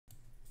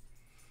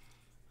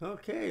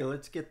Okay,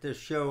 let's get this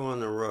show on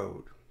the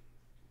road.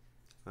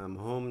 I'm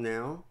home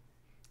now.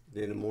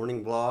 Did a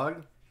morning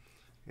vlog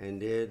and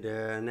did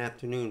an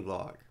afternoon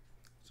vlog.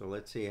 So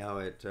let's see how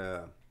it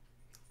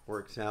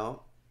works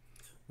out.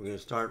 We're going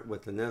to start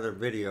with another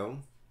video.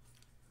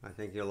 I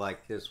think you'll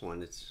like this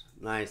one. It's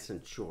nice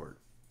and short.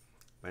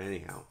 But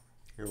anyhow,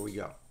 here we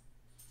go.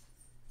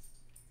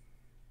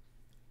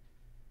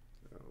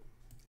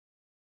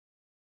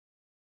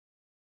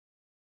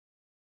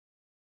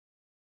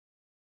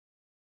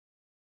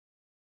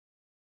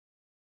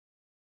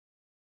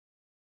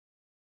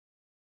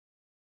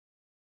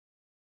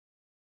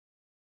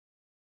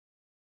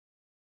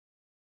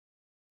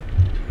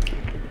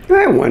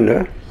 I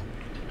wonder.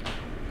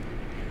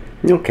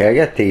 Okay,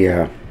 I got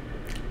the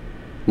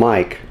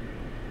mic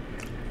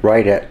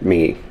right at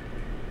me.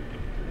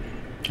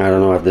 I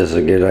don't know if this is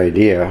a good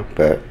idea,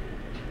 but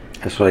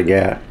that's what I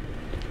got.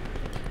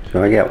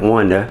 So I got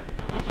Wanda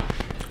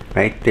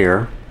right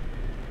there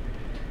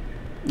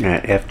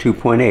at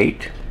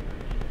f2.8.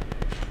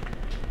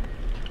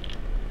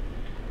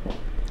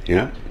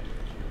 Yeah.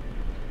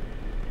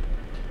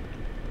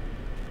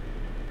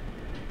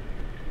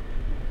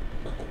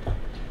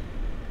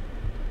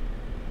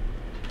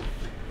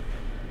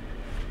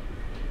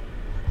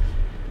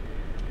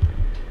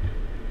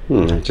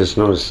 I just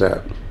noticed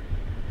that.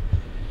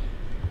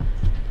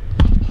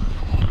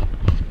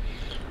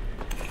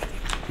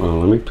 Well,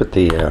 let me put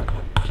the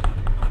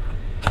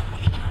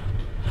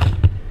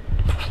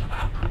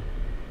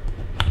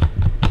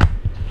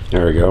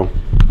there we go.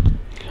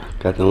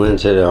 Got the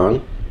lens head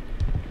on.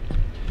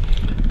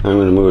 I'm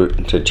going to move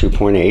it to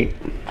 2.8.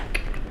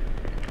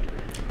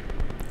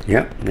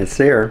 Yep, it's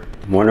there.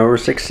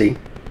 1/60.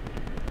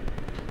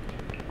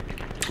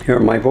 Hear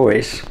my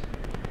voice.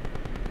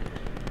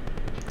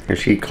 Is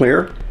she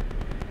clear?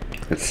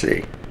 Let's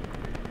see.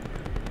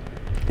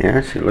 Yeah,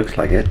 she looks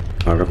like it.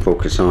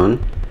 Autofocus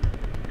on.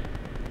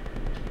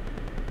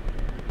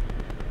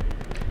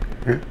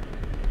 Yeah.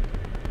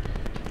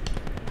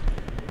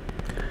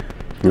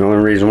 The only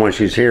reason why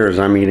she's here is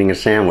I'm eating a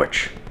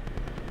sandwich.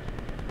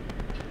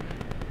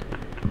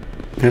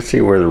 Let's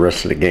see where the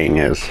rest of the gang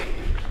is.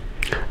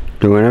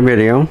 Doing a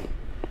video.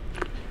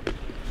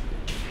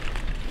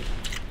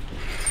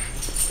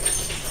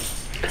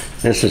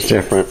 This is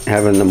different,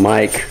 having the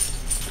mic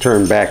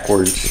turned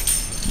backwards.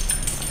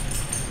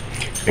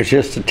 It's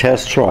just a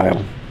test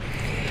trial.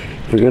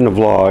 If you're going to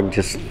vlog,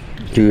 just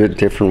do it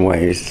different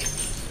ways.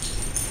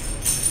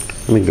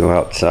 Let me go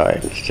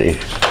outside and see.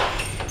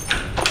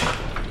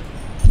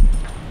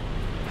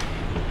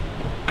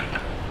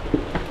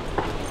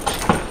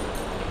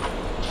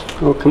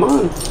 Oh, come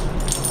on.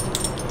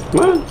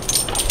 Come on.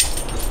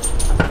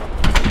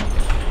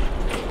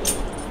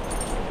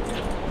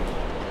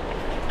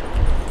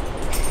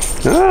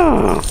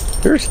 Ah,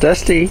 there's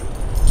Dusty.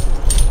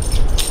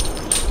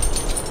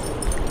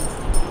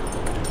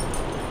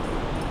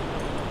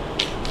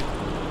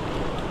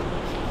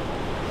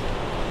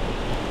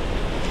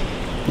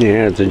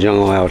 Yeah, it's a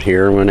jungle out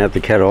here. I'm gonna have to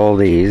cut all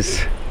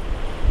these.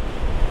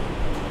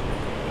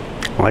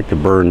 I like to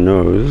burn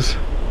those.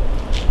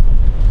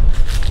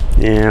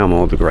 Yeah, I'll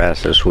mow the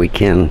grass this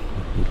weekend.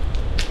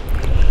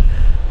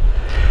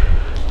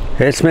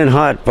 It's been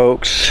hot,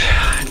 folks.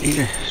 I need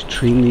to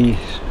trim these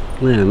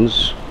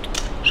limbs.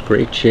 It's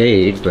great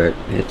shade, but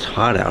it's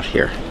hot out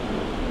here.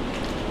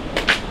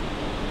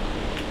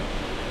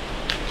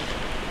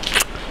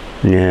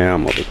 Yeah, I'll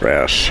mow the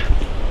grass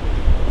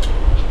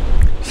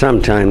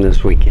sometime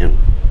this weekend.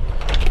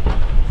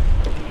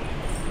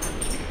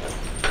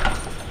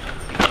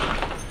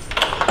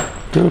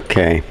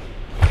 Okay,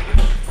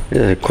 this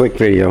is a quick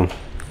video.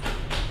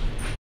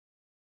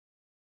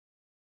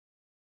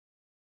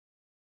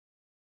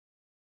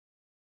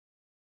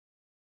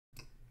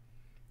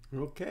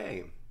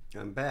 Okay,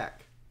 I'm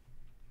back.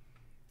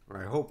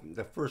 Or I hope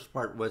the first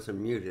part wasn't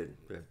muted,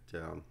 but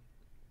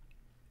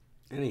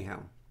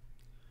anyhow.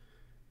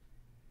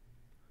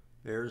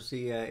 There's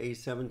the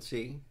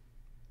A7c.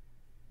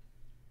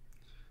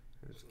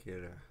 Let's get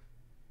a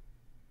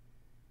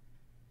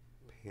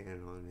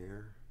pan on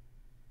there.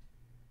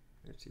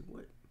 Let's see,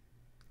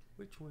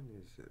 which one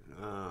is it?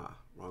 Ah,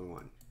 wrong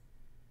one.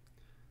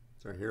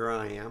 So here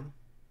I am.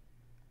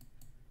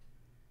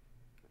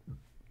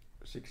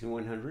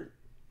 6100.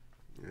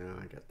 Yeah,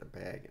 I got the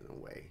bag in the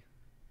way.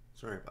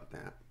 Sorry about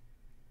that.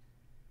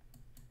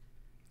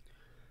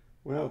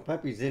 Well,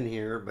 puppy's in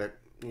here, but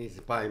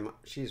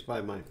she's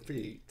by my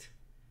feet.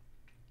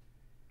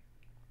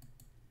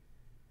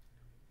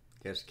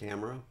 Guest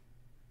camera.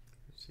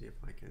 Let's see if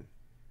I can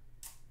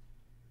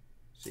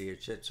see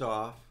it. Shuts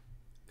off,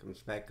 comes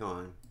back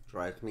on,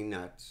 drives me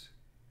nuts.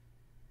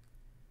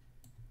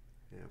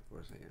 Yeah, of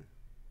course I can.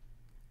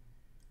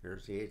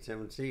 There's the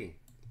A7c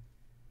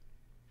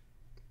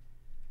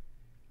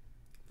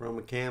from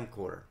a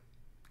camcorder.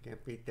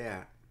 Can't beat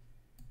that.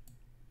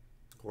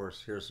 Of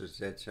course, here's the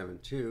Z7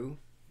 II.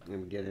 Let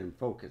me get it in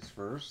focus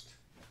first.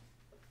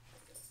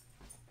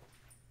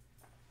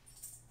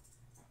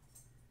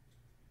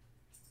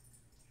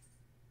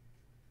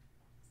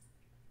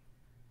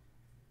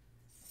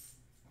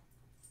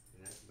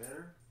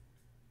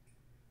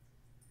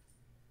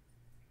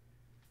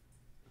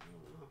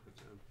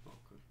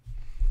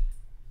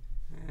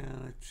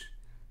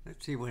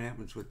 Let's see what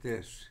happens with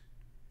this.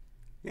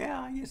 Yeah,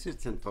 I guess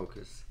it's in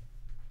focus.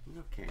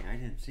 Okay, I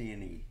didn't see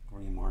any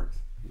green marks.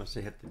 Must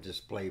have hit the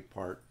display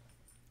part.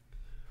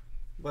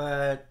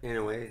 But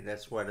anyway,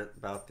 that's what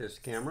about this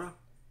camera.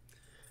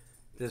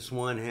 This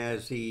one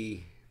has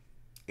the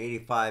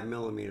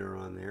 85mm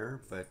on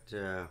there, but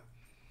the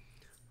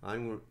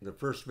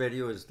first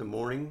video is the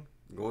morning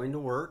going to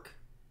work,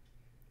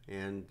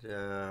 and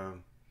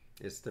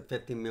it's the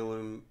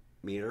 50mm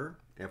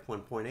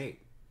f1.8.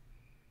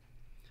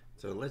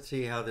 So let's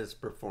see how this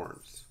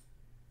performs.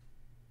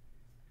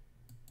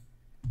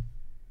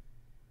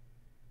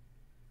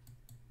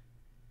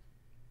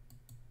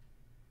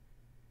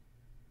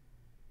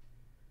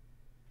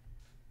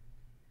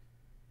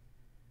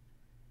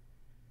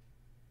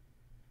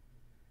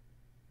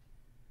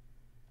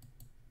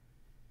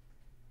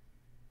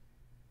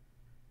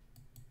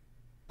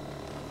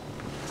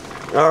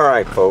 All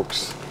right,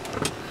 folks.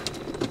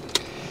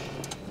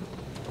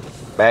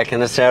 Back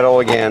in the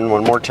saddle again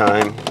one more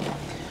time.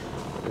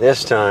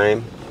 This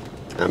time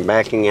I'm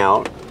backing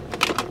out.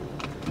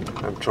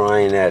 I'm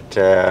trying at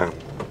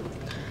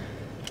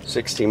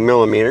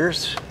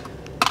 60mm.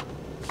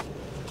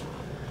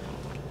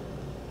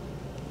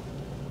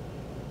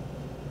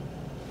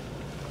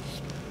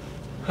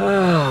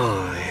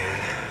 Oh, man.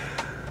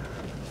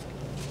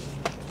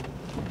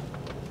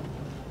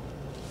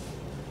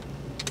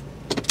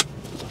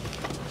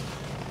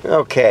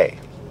 Okay,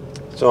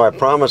 so I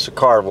promised a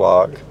car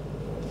vlog.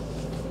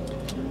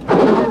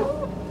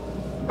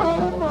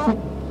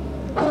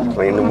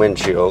 Clean the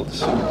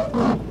windshields.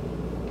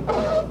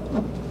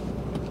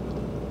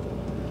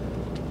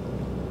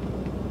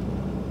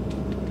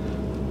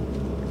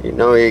 You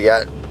know you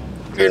got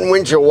good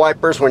windshield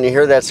wipers when you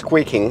hear that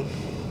squeaking.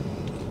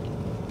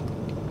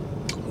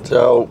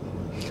 So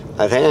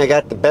I think I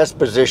got the best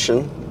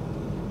position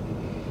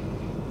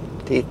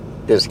to keep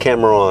this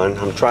camera on.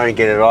 I'm trying to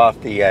get it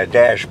off the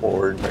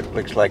dashboard, but it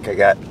looks like I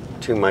got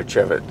too much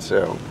of it,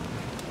 so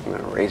I'm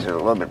going to raise it a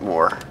little bit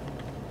more.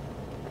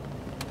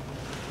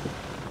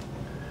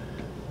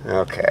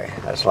 Okay,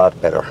 that's a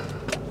lot better.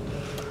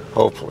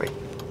 Hopefully.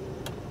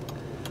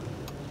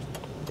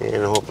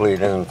 And hopefully it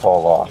doesn't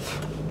fall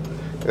off.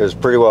 It was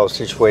pretty well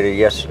situated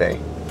yesterday.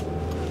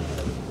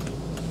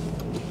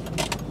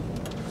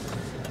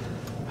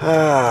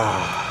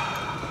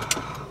 I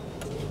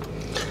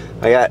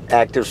got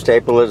active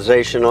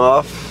stabilization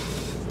off.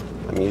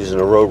 I'm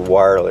using a Rode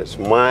wireless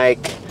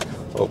mic.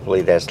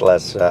 Hopefully that's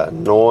less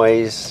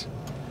noise.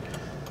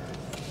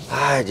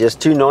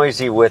 Just too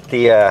noisy with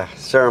the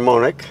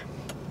Ceremonic.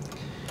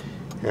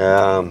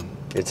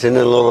 It's in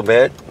a little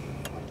bit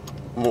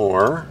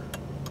more.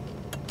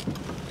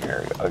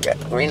 There we go. Okay,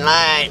 green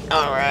light.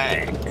 All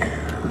right.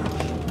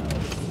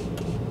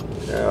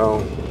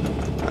 So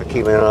I'll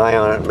keep an eye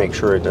on it, make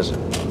sure it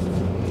doesn't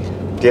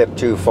dip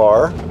too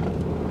far.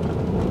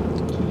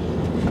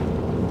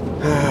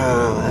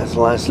 That's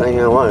the last thing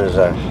I want is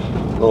a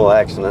little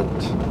accident.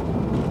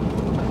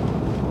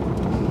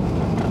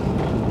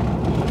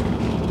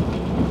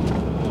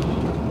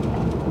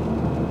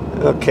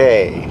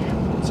 Okay,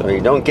 so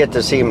you don't get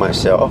to see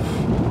myself.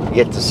 You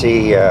get to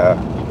see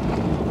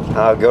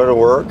how I go to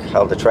work,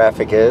 how the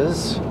traffic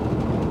is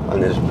on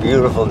this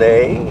beautiful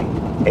day,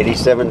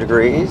 87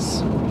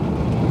 degrees.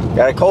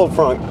 Got a cold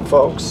front,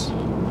 folks.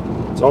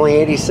 It's only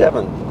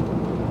 87.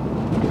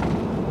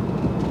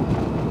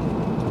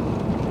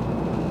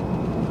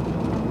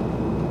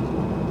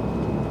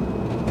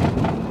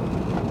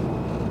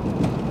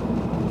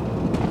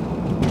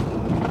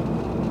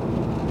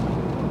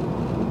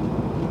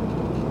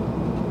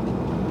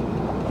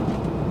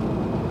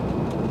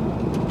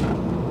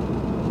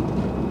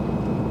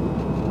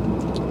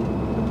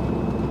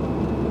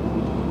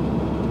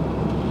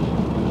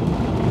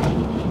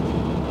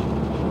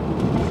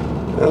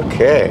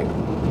 Okay,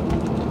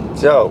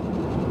 so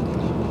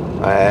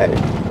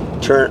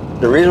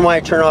the reason why I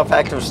turn off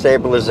active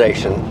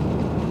stabilization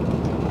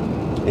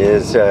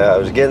is I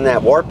was getting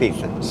that warpy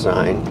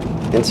sign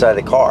inside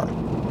the car.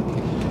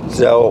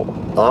 So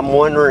I'm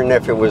wondering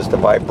if it was the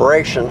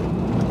vibration,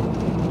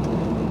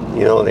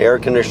 you know, the air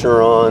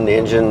conditioner on, the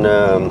engine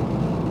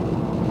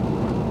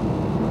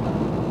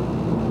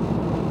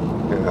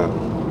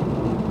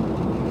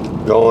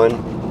going,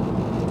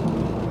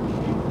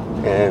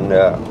 and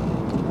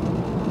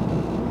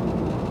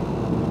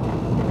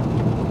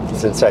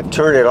since I've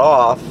turned it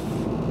off,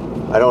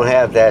 I don't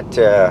have that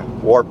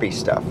warpy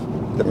stuff,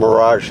 the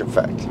mirage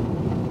effect.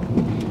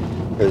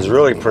 It was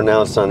really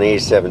pronounced on the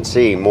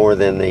A7c more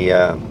than the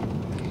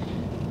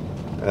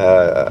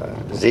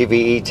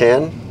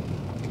ZV-E10,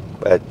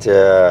 but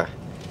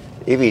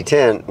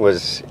EV10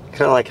 was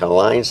kind of like a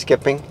line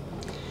skipping.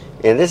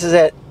 And this is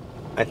at,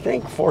 I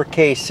think,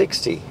 4K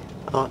 60.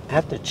 I'll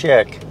have to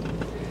check,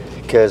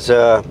 because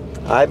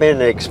I've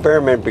been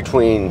experimenting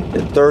between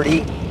the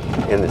 30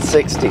 and the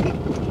 60.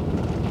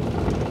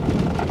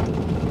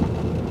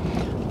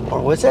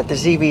 Or was that the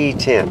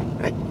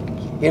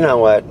ZV-E10? You know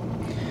what?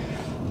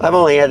 I've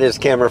only had this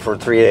camera for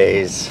 3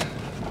 days.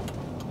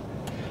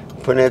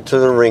 Putting it to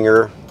the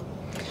ringer.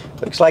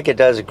 Looks like it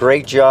does a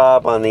great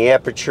job on the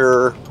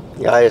aperture,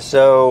 the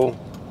ISO.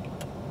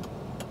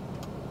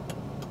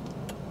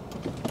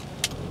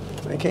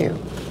 Thank you.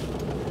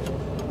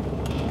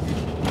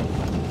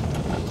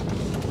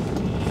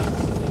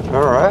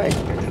 All right,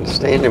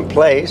 staying in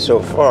place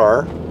so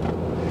far.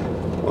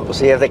 We'll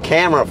see if the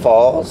camera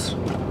falls.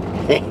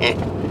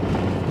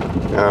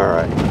 All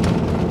right.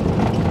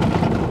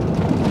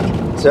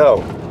 So,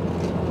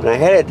 when I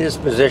had at this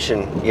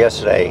position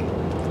yesterday,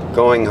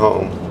 going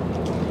home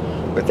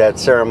with that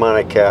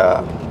Ceremonic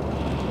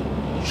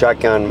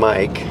shotgun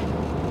mic,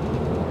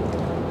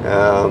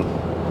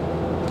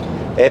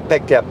 it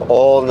picked up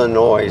all the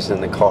noise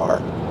in the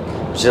car.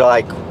 Just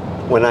like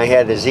when I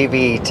had the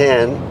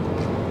ZV-10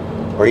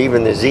 or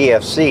even the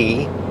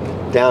ZFC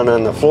down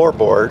on the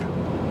floorboard,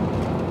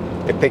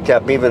 it picked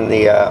up even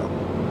the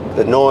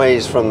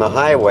noise from the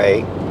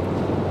highway,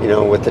 you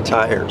know, with the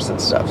tires and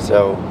stuff.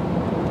 So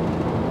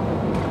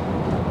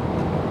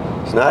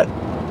it's not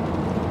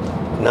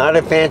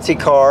a fancy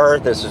car.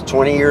 This is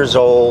 20 years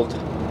old.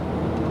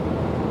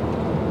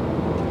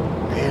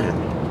 Man,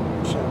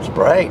 it's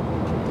bright.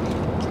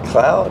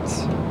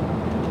 Clouds.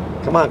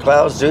 Come on,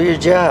 clouds, do your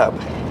job.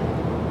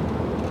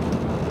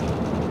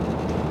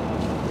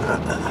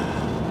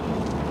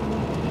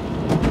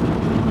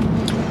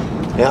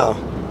 Now,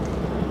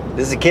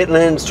 this is a kit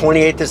lens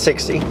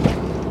 28-60.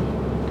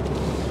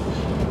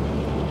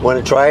 Want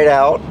to try it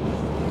out.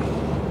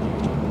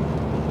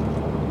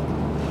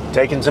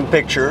 Taking some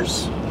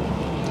pictures.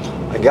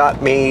 I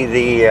got me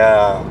the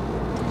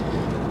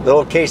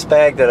little case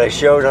bag that I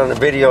showed on the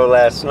video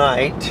last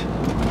night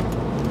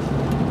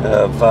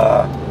of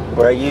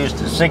where I used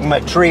the Sigma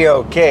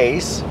Trio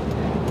case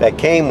that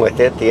came with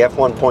it, the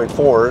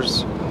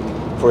f1.4s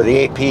for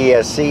the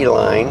APS-C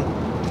line,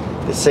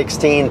 the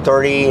 16,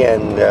 30,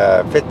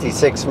 and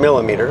 56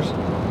 millimeters.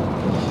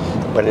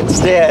 But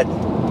instead,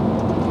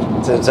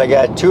 since I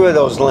got two of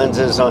those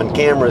lenses on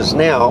cameras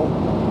now,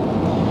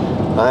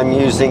 I'm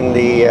using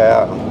the,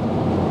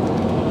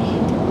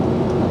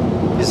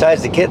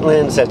 besides the kit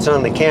lens that's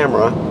on the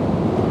camera,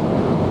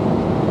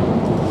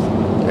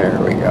 there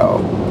we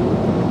go.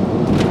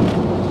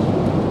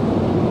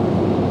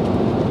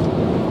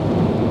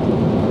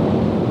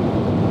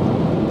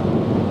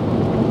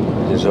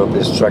 I just hope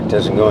this truck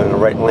doesn't go in the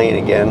right lane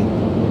again.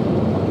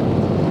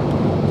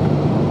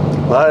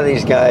 A lot of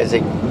these guys,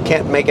 they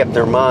can't make up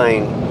their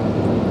mind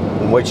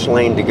in which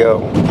lane to go.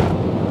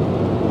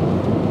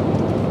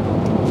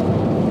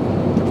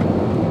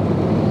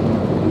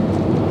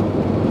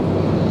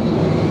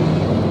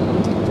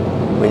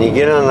 When you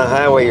get on the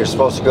highway, you're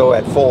supposed to go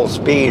at full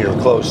speed or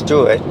close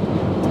to it.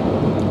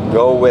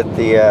 Go with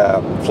the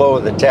flow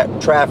of the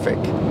traffic.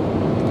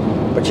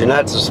 But you're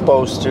not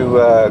supposed to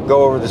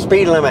go over the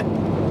speed limit.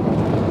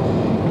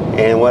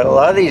 And what a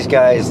lot of these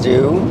guys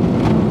do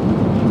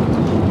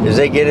is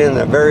they get in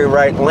the very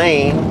right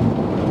lane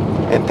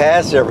and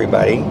pass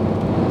everybody.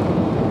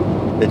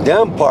 The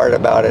dumb part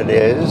about it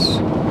is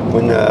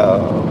when the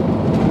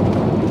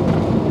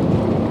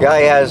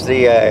guy has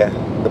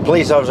the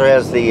police officer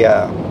has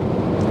the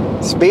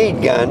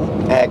speed gun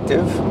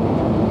active,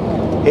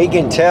 he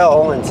can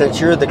tell, and since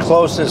you're the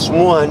closest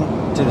one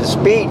to the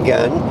speed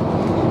gun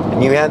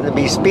and you happen to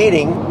be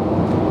speeding,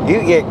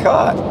 you get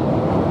caught.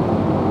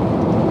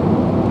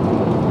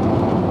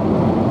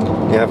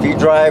 Now if you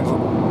drive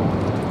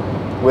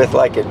with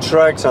like a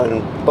trucks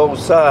on both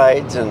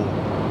sides and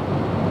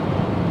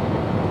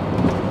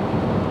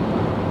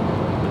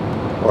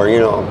or you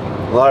know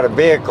a lot of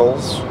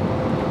vehicles,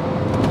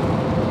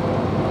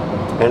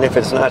 and if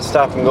it's not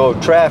stop and go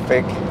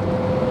traffic,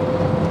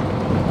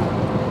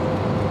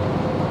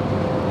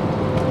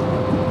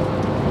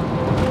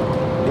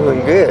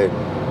 doing good.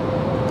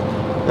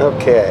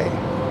 Okay.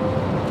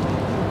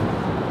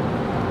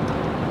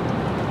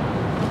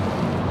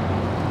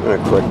 I'm going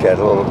to click that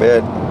a little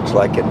bit. Looks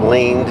like it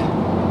leaned.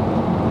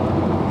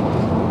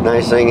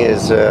 Nice thing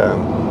is, I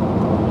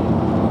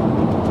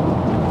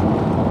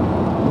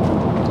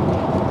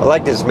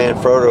like this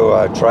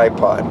Manfrotto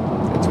tripod.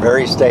 It's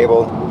very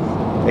stable.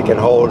 It can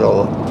hold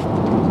a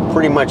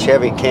pretty much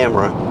heavy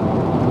camera.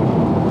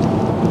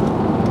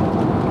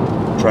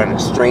 Trying to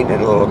straighten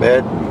it a little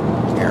bit.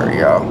 There we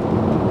go.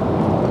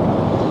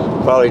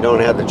 Probably don't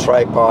have the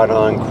tripod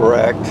on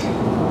correct.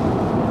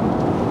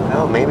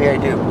 Oh, maybe I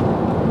do.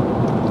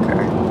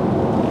 Okay.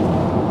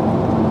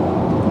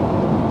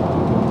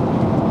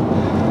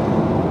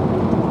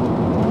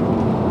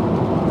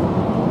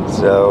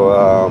 So,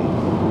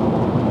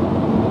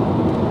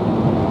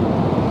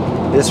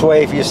 this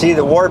way, if you see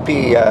the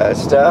warpy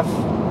stuff,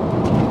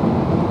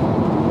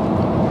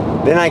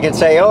 then I can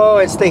say, oh,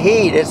 it's the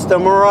heat, it's the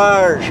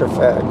mirage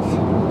effect.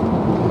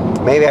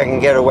 Maybe I can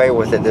get away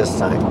with it this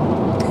time.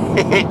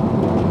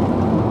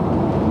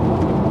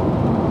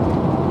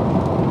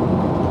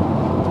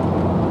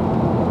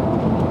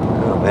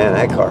 Oh man,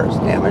 that car is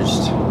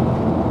damaged.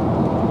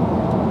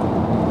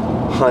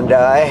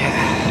 Hyundai.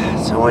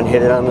 Someone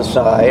hit it on the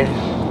side.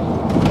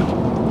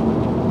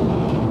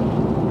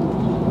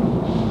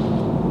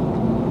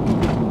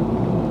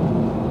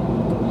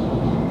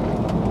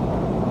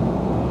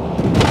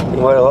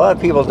 what a lot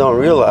of people don't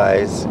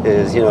realize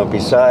is, you know,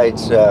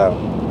 besides a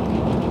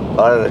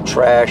lot of the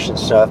trash and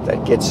stuff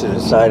that gets to the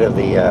side of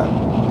the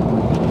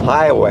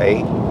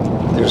highway,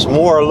 there's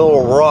more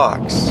little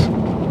rocks.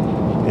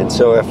 And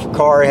so if a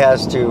car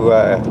has to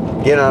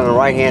get on the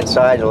right hand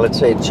side, or let's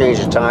say change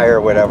a tire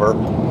or whatever,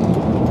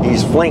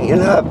 he's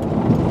flinging up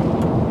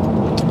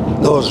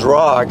those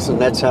rocks, and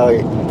that's how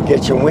you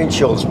get your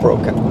windshields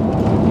broken.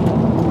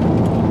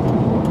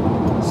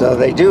 So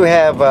they do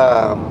have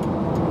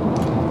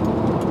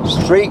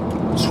street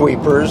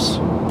sweepers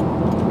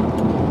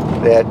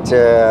that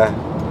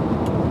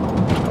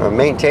are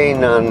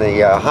maintained on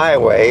the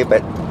highway,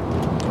 but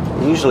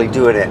usually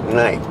do it at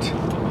night.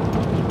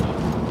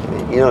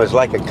 You know, it's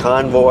like a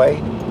convoy.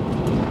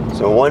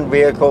 So one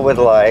vehicle with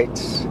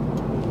lights,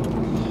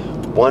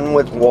 one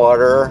with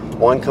water,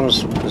 one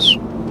comes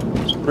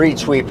street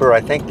sweeper.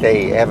 I think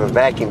they have a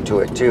vacuum to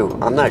it too.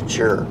 I'm not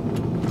sure.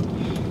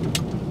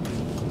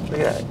 Look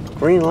at that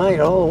green light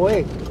all the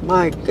way.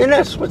 My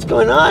goodness, what's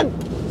going on?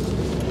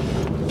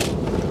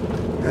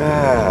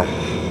 Ah,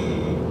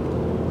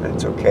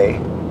 that's okay.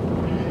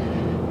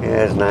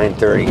 Yeah, it's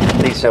 9:30.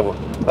 At least I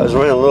was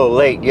running a little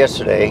late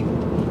yesterday.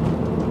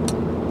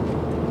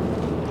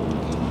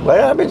 But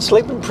I've been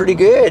sleeping pretty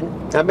good.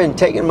 I've been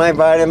taking my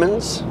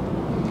vitamins.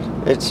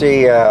 It's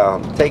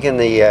taking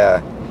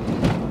the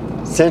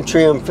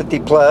Centrium 50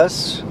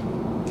 Plus.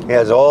 It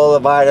has all the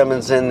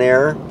vitamins in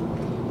there.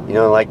 You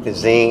know, like the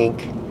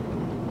zinc,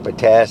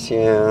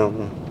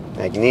 potassium,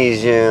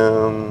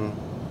 magnesium,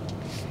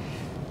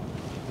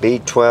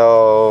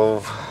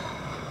 B12.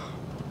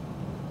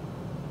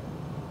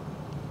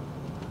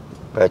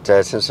 But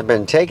since I've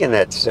been taking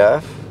that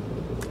stuff,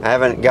 I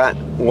haven't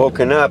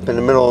woken up in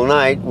the middle of the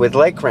night with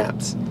leg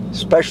cramps,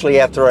 especially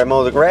after I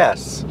mow the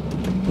grass.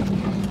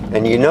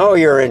 And you know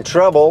you're in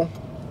trouble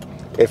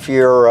if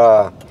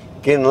you're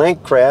getting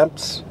leg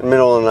cramps in the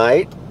middle of the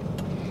night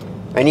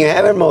and you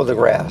haven't mowed the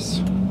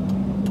grass.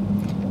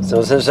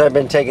 So since I've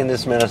been taking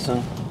this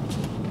medicine,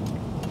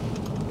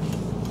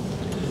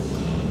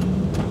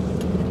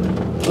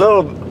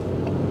 little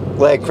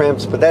leg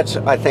cramps, but that's,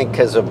 I think,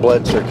 because of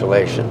blood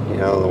circulation. You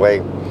know, the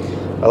way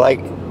I like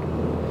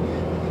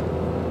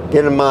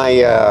getting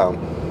my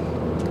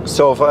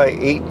sofa,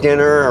 eat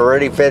dinner,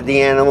 already fed the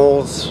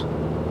animals,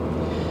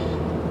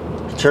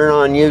 turn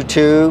on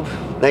YouTube.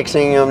 Next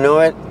thing you know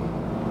it,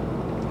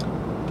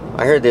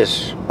 I heard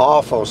this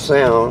awful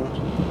sound.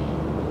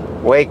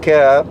 Wake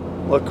up,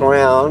 look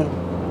around.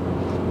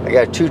 I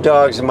got 2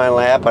 dogs in my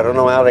lap. I don't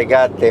know how they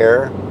got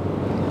there.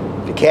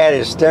 The cat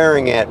is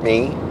staring at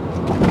me.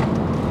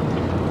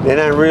 Then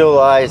I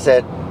realized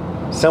that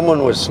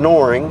someone was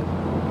snoring.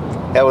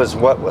 That was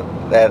what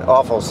that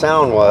awful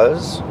sound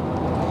was.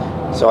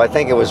 So I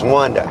think it was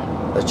Wanda,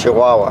 the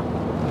Chihuahua.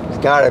 It's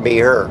got to be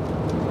her,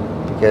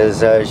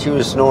 because she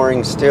was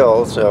snoring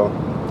still, so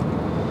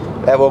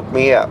that woke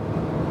me up.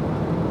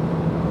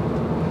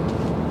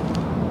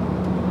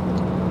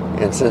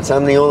 And since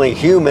I'm the only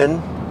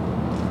human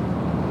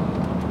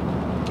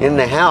in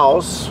the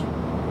house,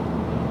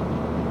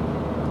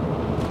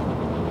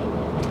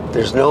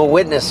 there's no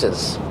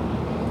witnesses.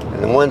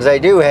 And the ones I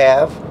do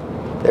have,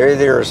 they're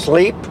either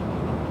asleep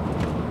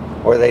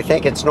or they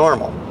think it's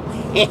normal.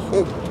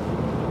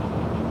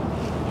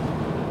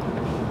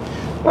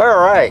 All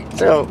right,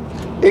 so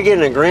you're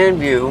getting a grand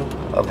view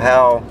of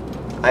how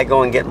I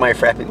go and get my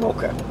Frappy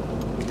Mocha.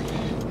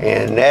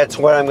 And that's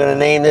what I'm going to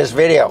name this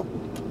video.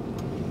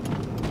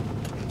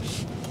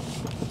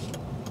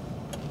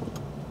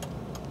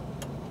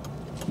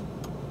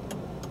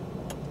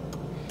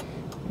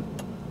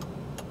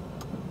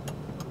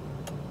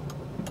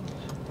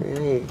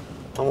 Hey,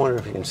 I wonder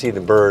if you can see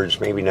the birds,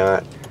 maybe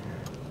not.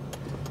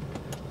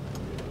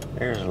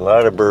 There's a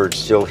lot of birds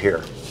still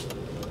here.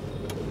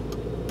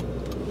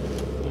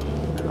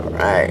 All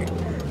right.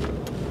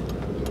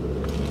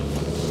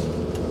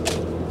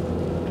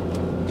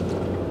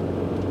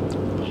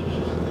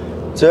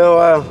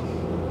 So,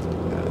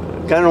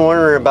 kind of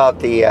wondering about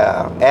the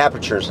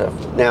aperture stuff.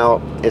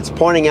 Now, it's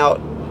pointing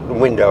out the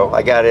window.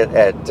 I got it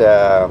at,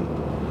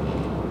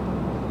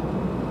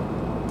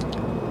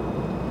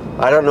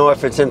 I don't know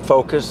if it's in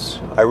focus.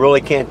 I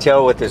really can't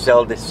tell with this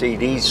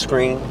LCD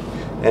screen.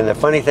 And the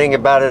funny thing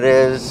about it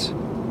is,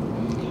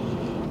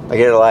 I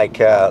get it like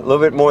a little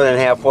bit more than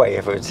halfway.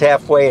 If it's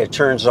halfway, it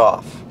turns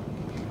off.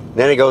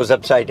 Then it goes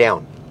upside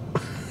down.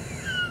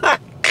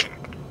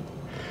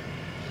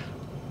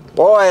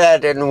 Boy,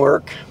 that didn't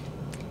work.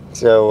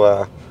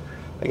 So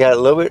I got a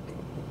little bit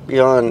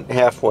beyond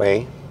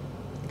halfway,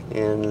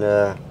 and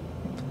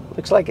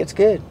looks like it's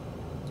good.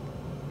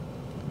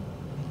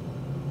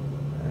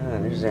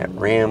 There's that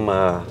Ram.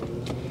 I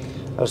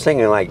was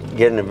thinking like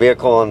getting a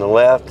vehicle on the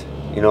left,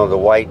 you know, the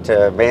white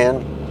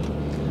van.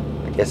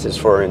 I guess it's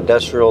for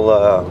industrial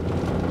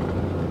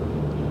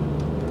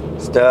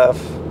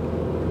stuff.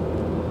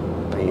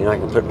 You know, I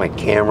can put my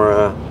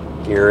camera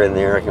gear in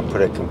there. I can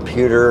put a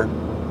computer,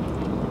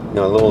 you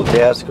know, a little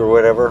desk or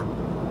whatever.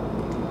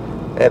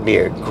 That'd be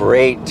a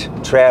great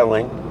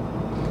traveling.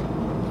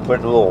 Put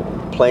a little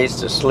place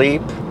to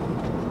sleep.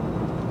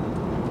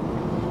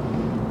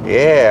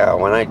 Yeah,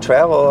 when I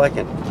travel, I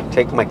can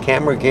take my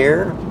camera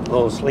gear, a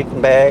little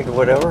sleeping bag or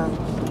whatever.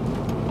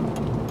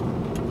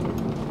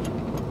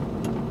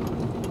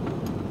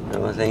 The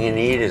only thing you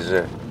need is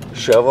a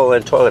shovel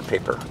and toilet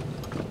paper.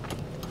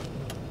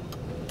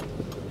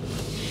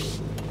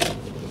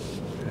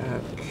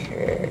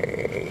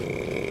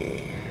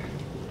 Okay.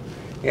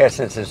 Yeah,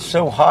 since it's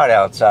so hot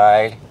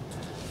outside,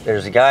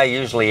 there's a guy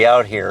usually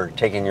out here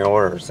taking your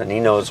orders, and he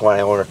knows what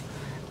I order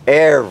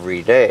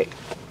every day.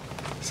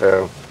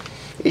 So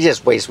he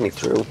just wastes me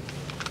through.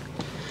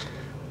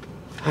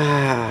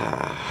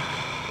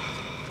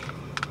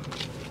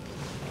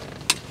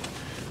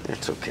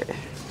 That's okay.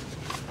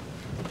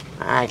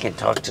 I can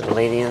talk to the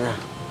lady in the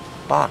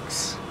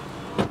box.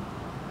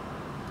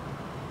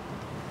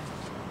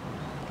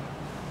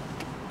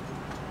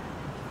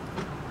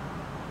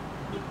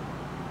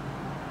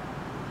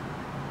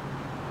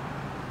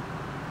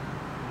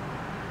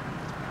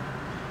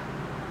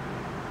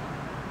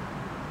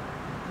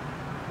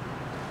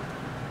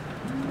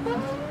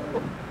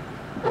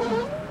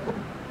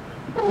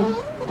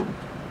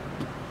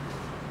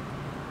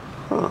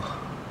 Huh.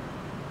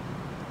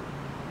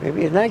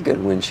 Maybe it's not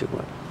good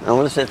windshield.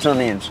 Unless it's on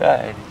the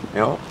inside.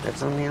 No,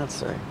 that's on the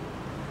outside.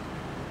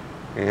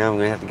 Yeah, I'm going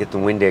to have to get the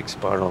Windex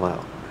bottle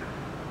out.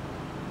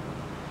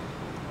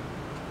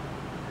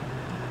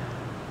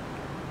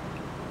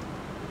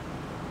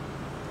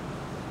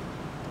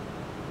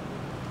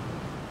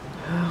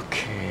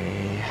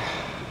 Okay.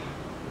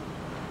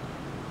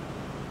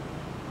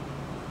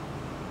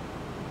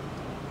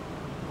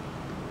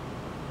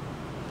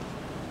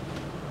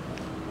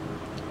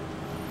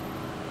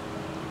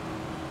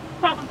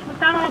 Welcome to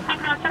McDonald's. How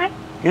can I help today?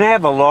 Can I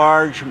have a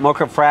large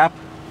mocha frap?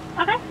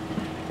 Okay.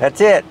 That's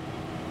it.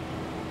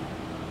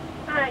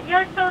 Alright,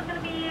 your total is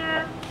going to be,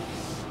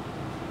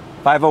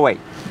 508.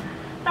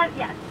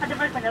 yeah, at the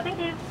first window. Thank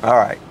you. All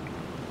right.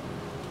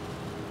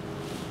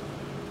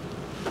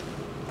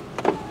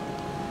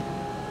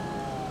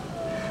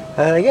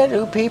 They got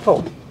new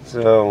people,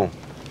 so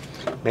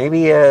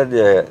maybe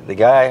the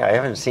guy, I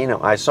haven't seen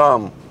him. I saw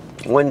him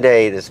one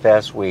day this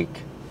past week,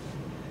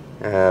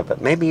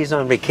 but maybe he's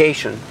on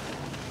vacation.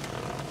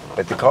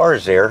 But the car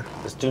is there,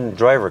 the student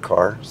driver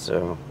car,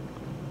 so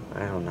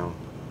I don't know.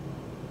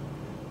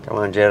 Come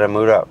on, Jetta,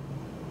 move up.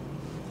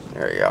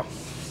 There you go.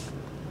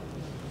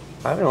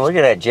 I've been looking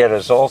at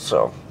Jettas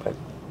also, but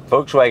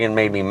Volkswagen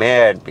made me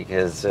mad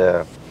because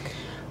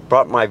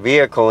brought my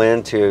vehicle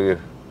in to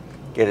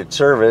get it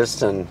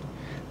serviced, and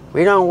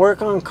we don't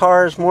work on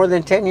cars more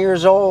than 10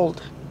 years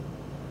old.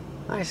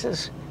 I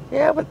says,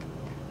 yeah, but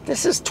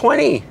this is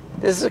 20.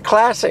 This is a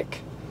classic.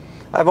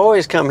 I've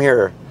always come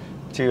here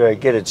to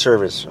get it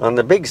serviced. On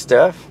the big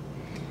stuff,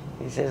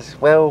 he says,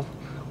 well,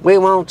 we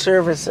won't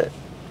service it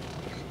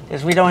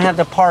because we don't have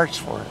the parts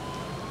for it.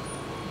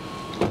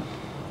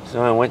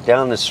 So I went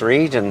down the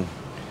street, and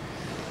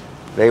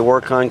they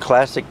work on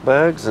classic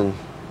bugs, and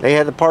they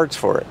had the parts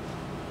for it.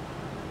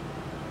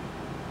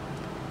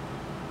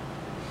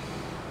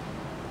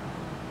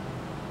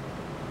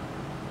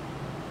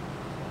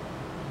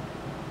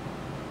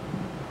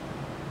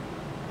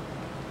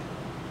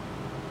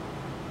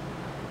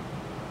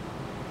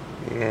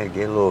 Yeah,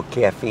 get a little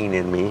caffeine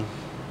in me.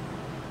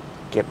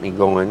 Get me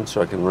going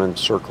so I can run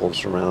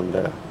circles around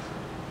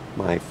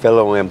my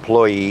fellow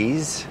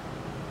employees.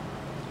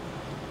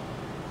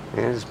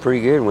 And it's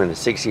pretty good when a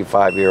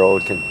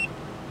 65-year-old can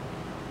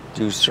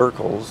do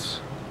circles.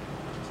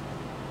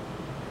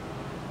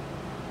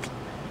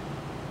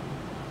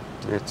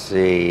 Let's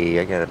see,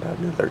 I got about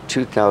another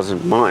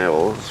 2,000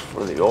 miles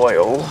for the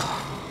oil.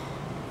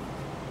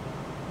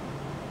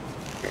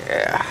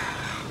 Yeah.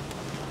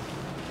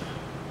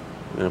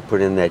 I'm going to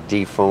put in that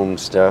defoam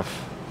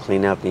stuff,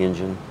 clean out the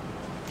engine.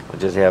 I'll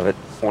just have it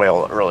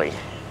oil early.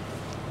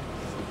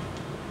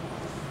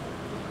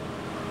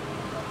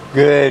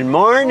 Good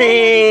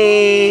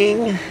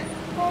morning.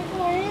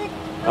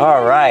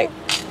 All right.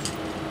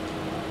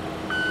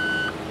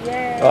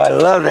 Yeah. Oh, I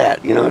love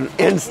that, you know,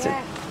 instant.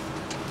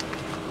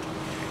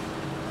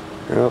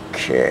 Yeah.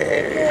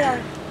 Okay.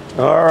 Yeah.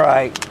 All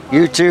right.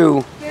 You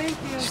too. Thank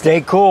you. Stay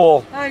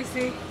cool. I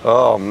see.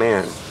 Oh,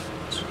 man.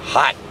 It's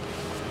hot.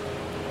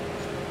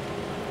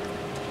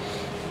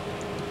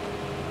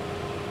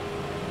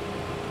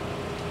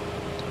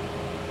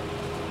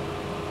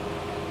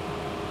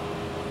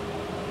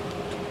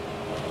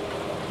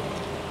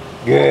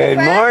 Good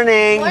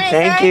morning.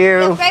 Thank sir. you.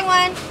 Have a great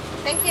one.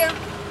 Thank you.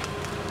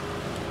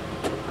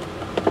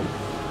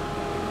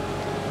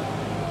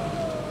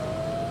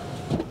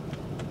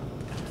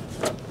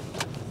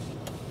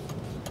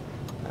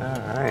 All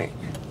right.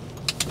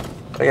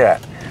 Look at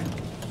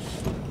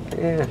that.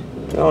 Yeah.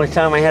 The only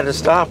time I had to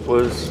stop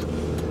was,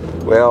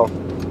 well,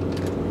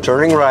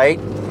 turning right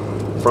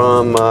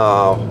from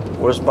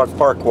Westbuck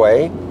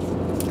Parkway,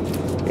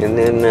 and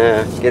then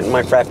getting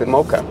my Frappy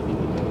Mocha.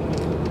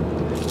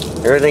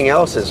 Everything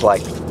else is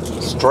like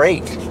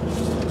straight.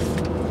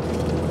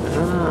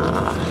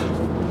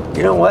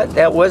 You know what?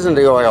 That wasn't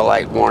the oil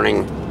light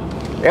warning.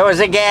 It was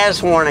a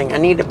gas warning. I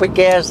need to put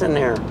gas in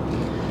there.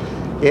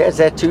 Yeah,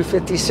 it's at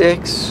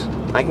 256.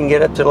 I can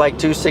get up to like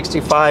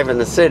 265 in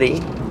the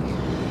city.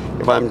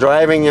 If I'm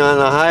driving on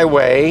a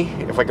highway,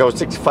 if I go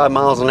 65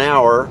 miles an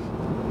hour,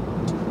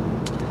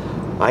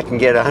 I can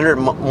get 100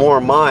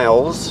 more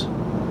miles.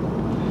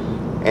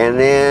 And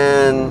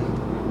then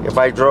if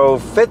I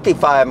drove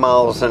 55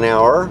 miles an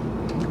hour,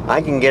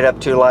 I can get up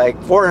to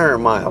like 400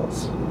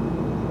 miles.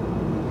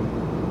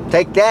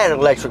 Take that,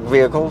 electric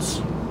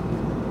vehicles.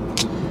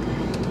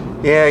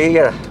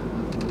 Yeah,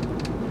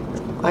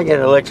 I get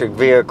an electric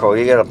vehicle.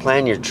 You gotta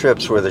plan your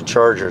trips where the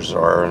chargers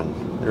are.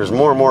 And there's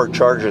more and more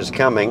chargers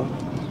coming,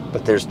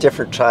 but there's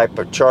different type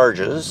of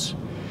charges.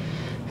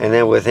 And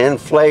then with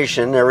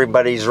inflation,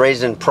 everybody's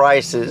raising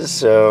prices,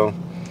 so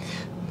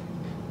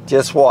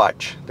just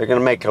watch. They're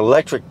gonna make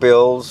electric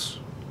bills,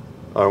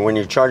 or when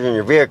you're charging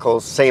your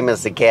vehicles, same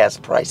as the gas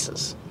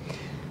prices.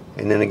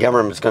 And then the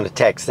government's gonna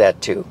tax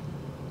that too.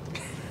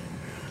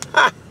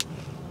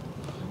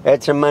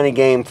 That's a money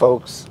game,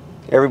 folks.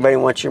 Everybody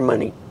wants your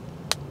money.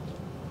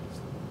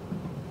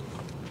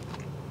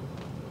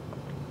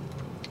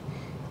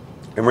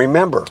 And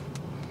remember,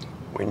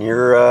 when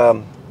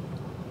you're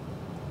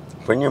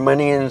putting your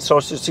money in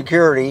Social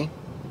Security,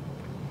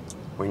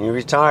 when you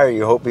retire,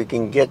 you hope you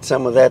can get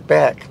some of that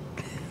back.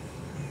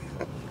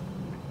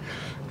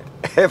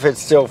 If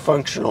it's still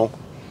functional.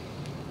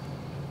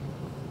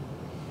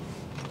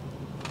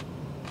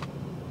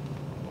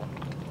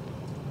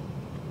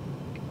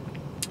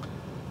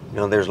 You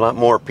know, there's a lot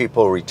more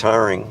people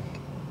retiring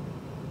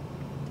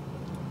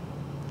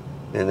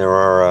than there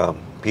are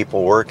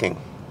people working.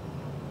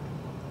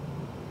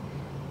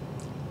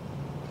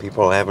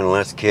 People having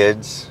less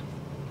kids.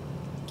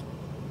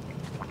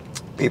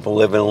 People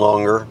living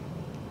longer.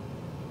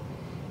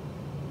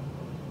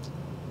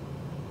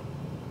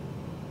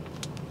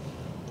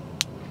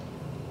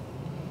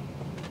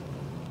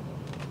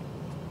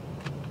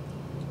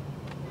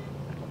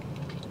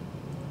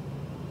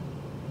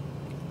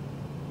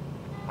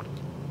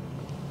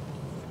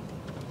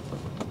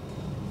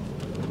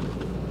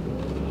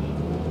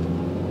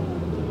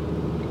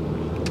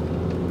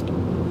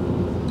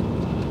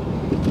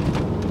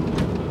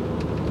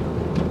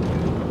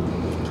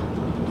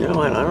 You know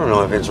what? I don't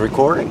know if it's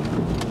recording.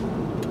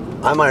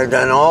 I might have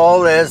done all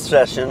this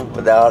session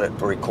without it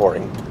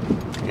recording.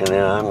 And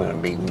then I'm going to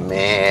be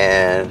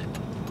mad.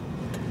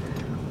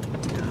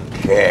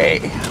 Okay.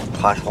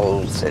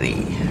 Pothole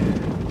City.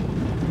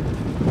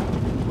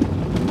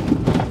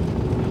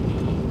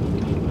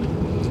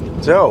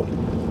 So,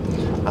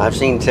 I've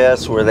seen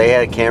tests where they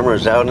had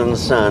cameras out in the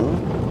sun.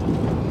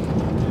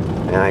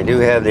 And I do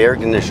have the air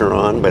conditioner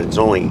on, but it's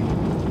only...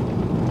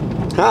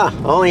 I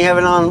only have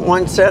it on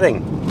one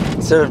setting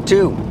instead of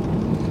two.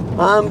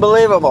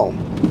 Unbelievable.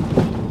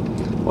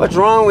 What's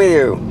wrong with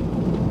you?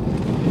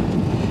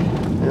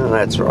 Oh,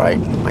 that's right.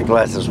 My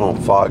glasses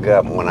won't fog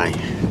up when I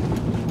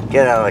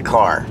get out of the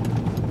car.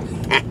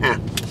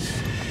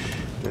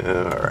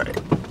 Alright.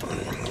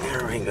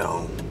 There we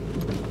go.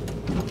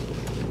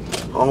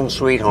 Home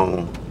sweet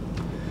home.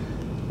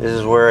 This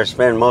is where I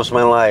spend most of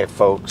my life,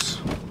 folks.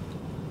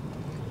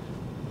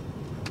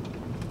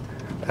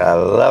 I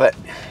love it.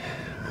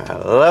 I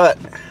love it.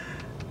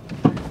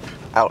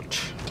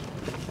 Ouch.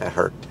 That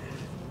hurt.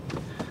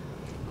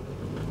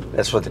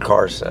 That's what the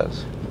car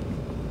says.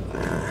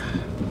 Yeah.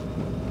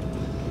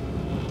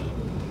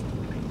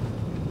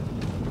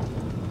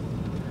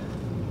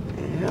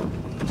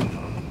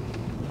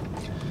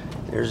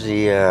 There's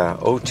the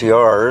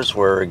OTRs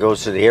where it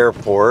goes to the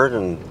airport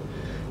and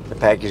the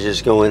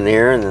packages go in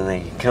there and then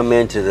they come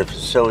into the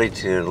facility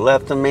to the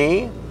left of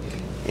me,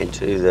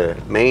 into the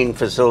main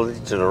facility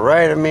to the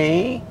right of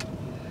me,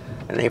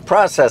 and they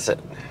process it.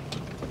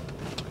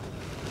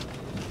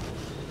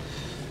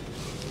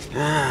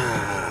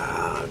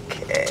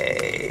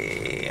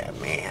 Okay, I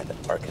may have to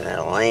park in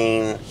that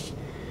lane.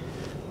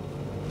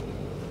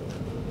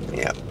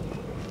 Yep.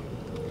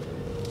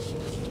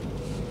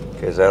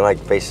 Because I like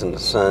facing the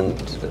sun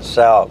to the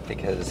south,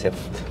 because if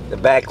the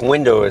back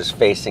window is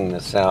facing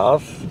the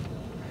south,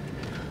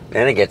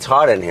 then it gets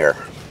hot in here,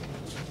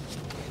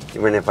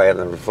 even if I have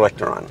the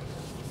reflector on.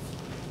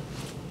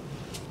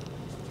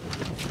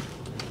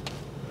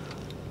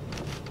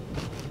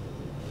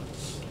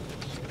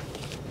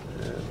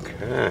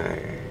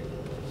 Okay.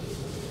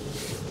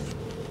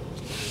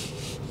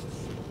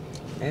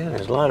 Yeah,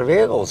 there's a lot of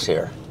vehicles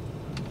here.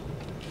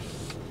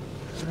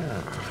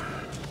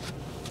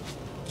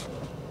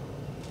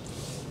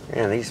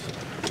 Yeah, these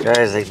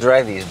guys, they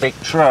drive these big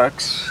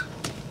trucks.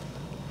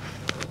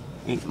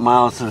 8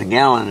 miles to the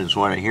gallon is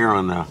what I hear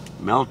on the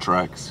mill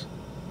trucks.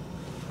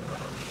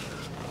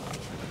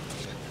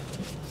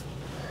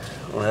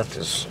 Left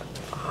is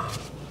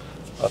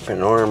up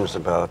in arms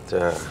about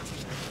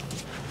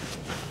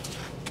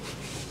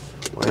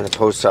why the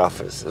post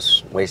office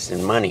is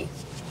wasting money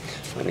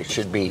when it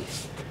should be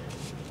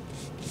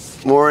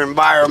more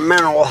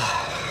environmental.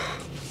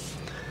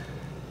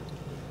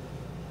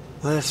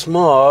 Less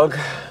smog,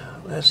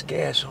 less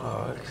gas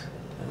hogs.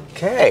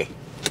 Okay,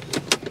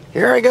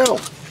 here I go.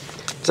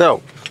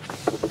 So,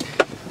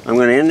 I'm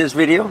going to end this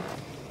video.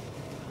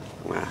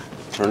 I'm going to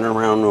turn it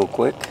around real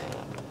quick.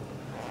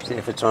 See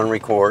if it's on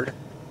record.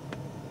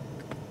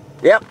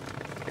 Yep,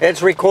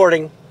 it's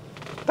recording.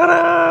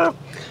 Ta-da!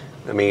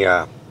 Let me,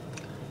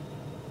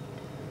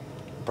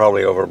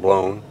 probably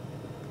overblown.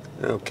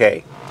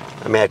 Okay,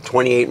 I'm at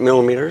 28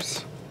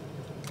 millimeters.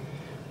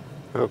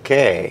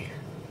 Okay.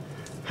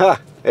 Huh,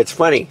 it's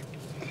funny.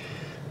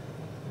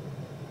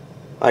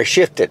 I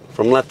shift it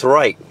from left to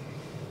right.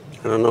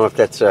 I don't know if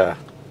that's a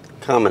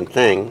common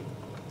thing.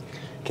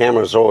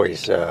 Cameras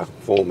always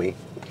fool me.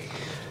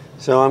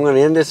 So I'm going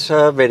to end this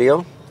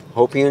video.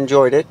 Hope you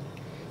enjoyed it.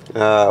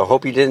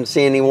 Hope you didn't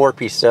see any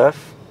warpy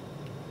stuff.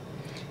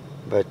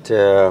 But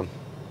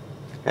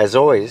as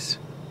always,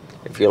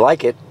 if you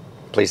like it,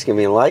 please give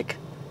me a like.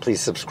 Please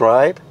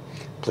subscribe.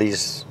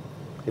 Please,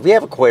 if you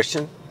have a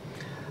question,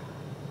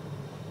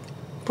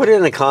 put it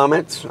in the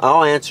comments.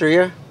 I'll answer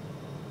you.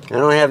 I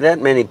don't have that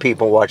many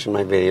people watching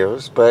my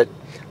videos, but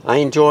I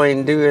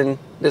enjoy doing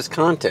this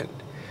content.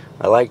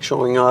 I like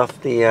showing off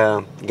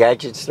the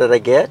gadgets that I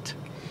get,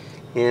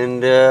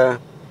 and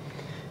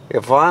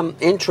if I'm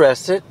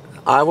interested,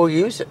 I will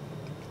use it.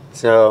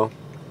 So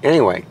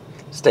anyway,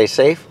 stay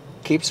safe,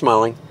 keep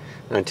smiling,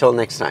 and until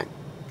next time,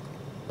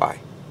 bye.